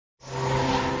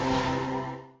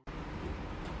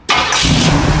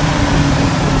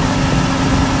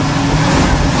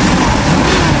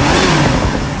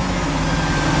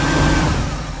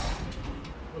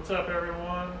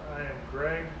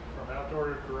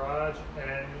garage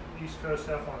and East Coast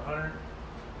F100.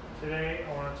 Today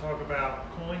I want to talk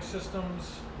about cooling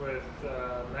systems with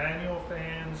manual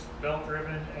fans,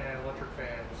 belt-driven, and electric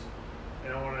fans.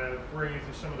 And I want to bring you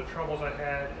through some of the troubles I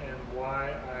had and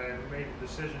why I made the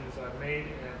decisions I've made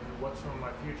and what some of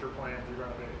my future plans are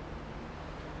going to be.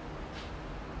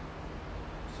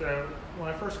 So when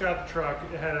I first got the truck,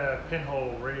 it had a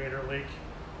pinhole radiator leak.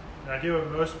 And I do what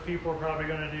most people are probably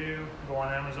going to do, go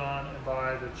on Amazon and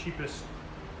buy the cheapest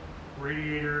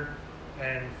radiator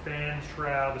and fan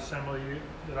shroud assembly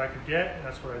that I could get, and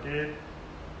that's what I did.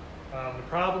 The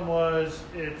problem was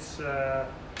it's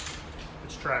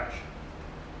trash,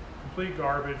 complete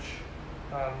garbage.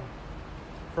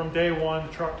 From day one,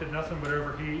 the truck did nothing but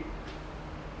overheat.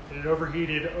 It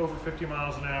overheated over 50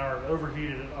 miles an hour, it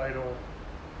overheated at idle.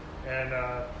 And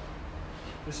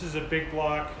this is a big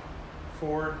block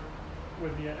Ford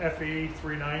with the FE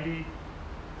 390,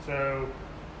 so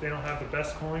they don't have the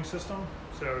best cooling system,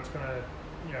 so it's going to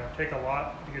take a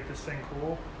lot to get this thing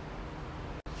cool.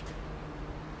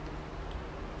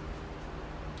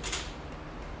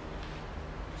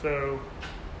 So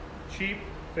cheap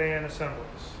fan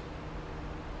assemblies.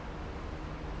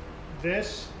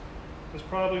 This is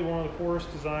probably one of the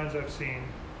poorest designs I've seen.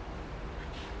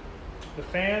 The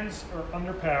fans are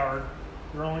underpowered,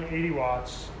 they're only 80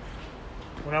 watts.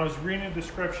 When I was reading the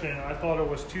description, I thought it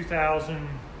was 2,000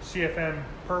 CFM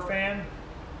per fan.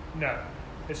 No,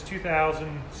 it's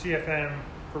 2,000 CFM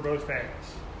for both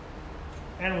fans.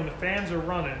 And when the fans are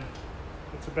running,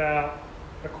 it's about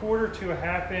a quarter to a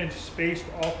half inch spaced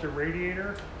off the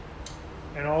radiator.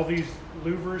 And all these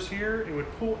louvers here, it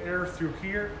would pull air through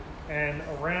here and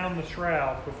around the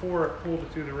shroud before it pulled it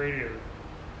through the radiator.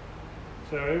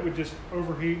 So it would just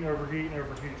overheat and overheat and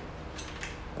overheat.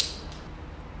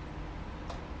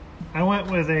 I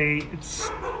went with it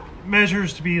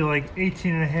measures to be like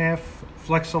 18.5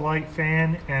 Flexolite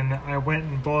fan, and I went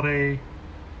and bought a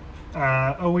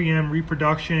OEM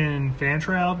reproduction fan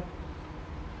shroud.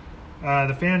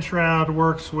 The fan shroud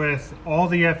works with all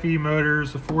the FE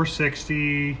motors, the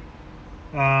 460.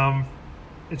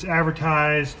 It's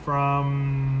advertised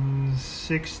from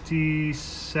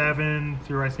 67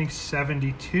 through I think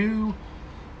 72.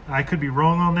 I could be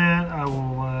wrong on that. I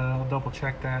will I'll double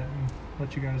check that and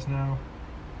let you guys know.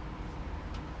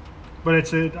 But I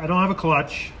don't have a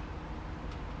clutch,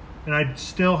 and I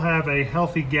still have a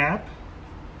healthy gap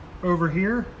over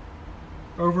here,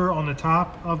 over on the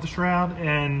top of the shroud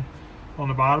and on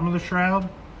the bottom of the shroud.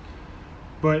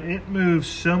 But it moves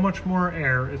so much more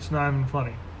air, it's not even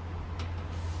funny.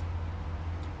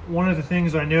 One of the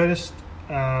things I noticed,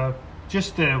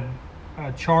 just the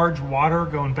charged water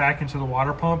going back into the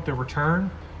water pump, the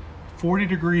return, 40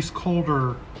 degrees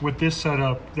colder with this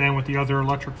setup than with the other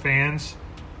electric fans.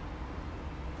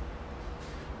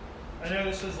 I know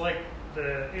this is like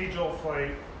the age-old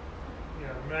fight,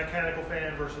 mechanical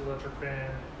fan versus electric fan.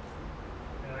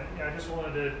 And I just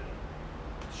wanted to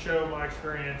show my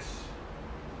experience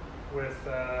with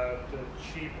the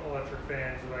cheap electric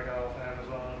fans that I got off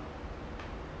Amazon.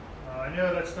 I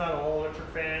know that's not all electric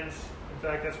fans. In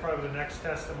fact, that's probably the next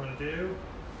test I'm going to do.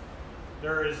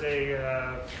 There is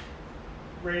a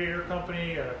radiator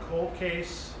company, a Cold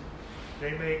Case.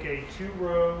 They make a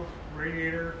 2-row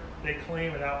radiator. They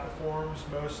claim it outperforms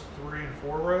most 3 and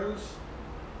 4 rows.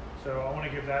 So I want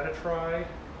to give that a try.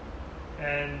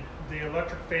 And the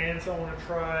electric fans I want to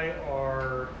try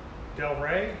are Del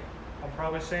Rey. I'm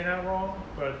probably saying that wrong,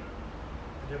 but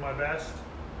I did my best.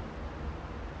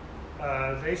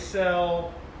 They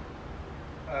sell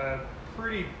a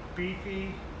pretty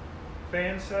beefy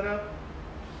fan setup.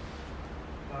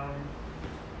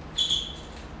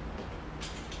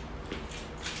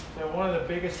 So one of the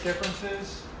biggest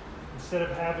differences, instead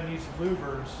of having these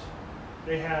louvers,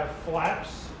 they have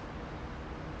flaps.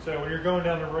 So when you're going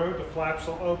down the road, the flaps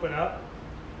will open up.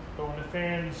 But when the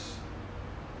fans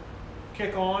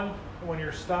kick on, when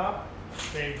you're stopped,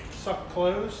 they suck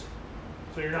closed.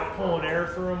 So you're not pulling air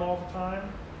through them all the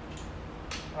time.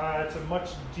 It's a much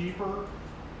deeper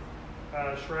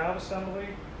shroud assembly,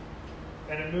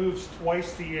 and it moves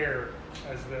twice the air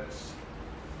as this.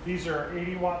 These are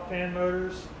 80 watt fan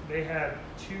motors. They have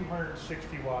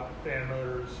 260 watt fan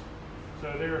motors.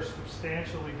 So they are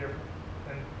substantially different.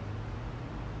 And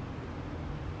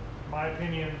in my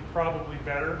opinion, probably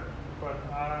better, but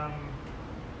I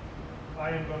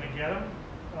am going to get them.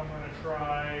 I'm going to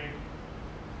try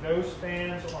those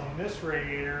fans on this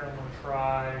radiator. I'm going to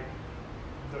try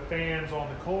the fans on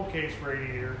the Cold Case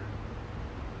radiator.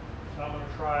 I'm going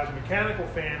to try the mechanical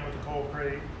fan with the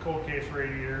Cold Case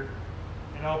radiator,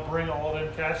 and I'll bring all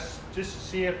them tests just to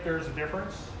see if there's a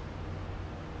difference.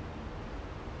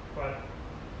 But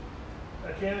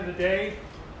at the end of the day,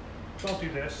 don't do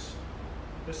this.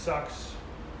 This sucks.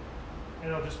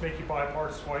 And it'll just make you buy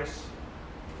parts twice.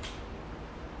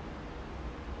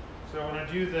 So when I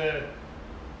do the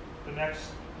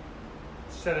next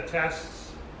set of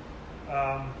tests,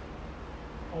 I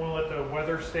want to let the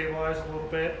weather stabilize a little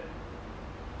bit,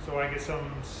 so I get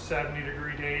some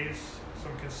 70-degree days,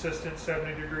 some consistent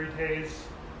 70-degree days,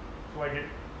 so I get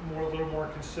a little more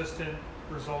consistent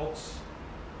results.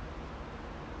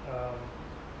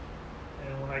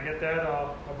 And when I get that,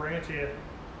 I'll bring it to you.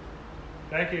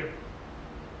 Thank you.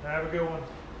 Have a good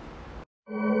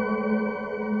one.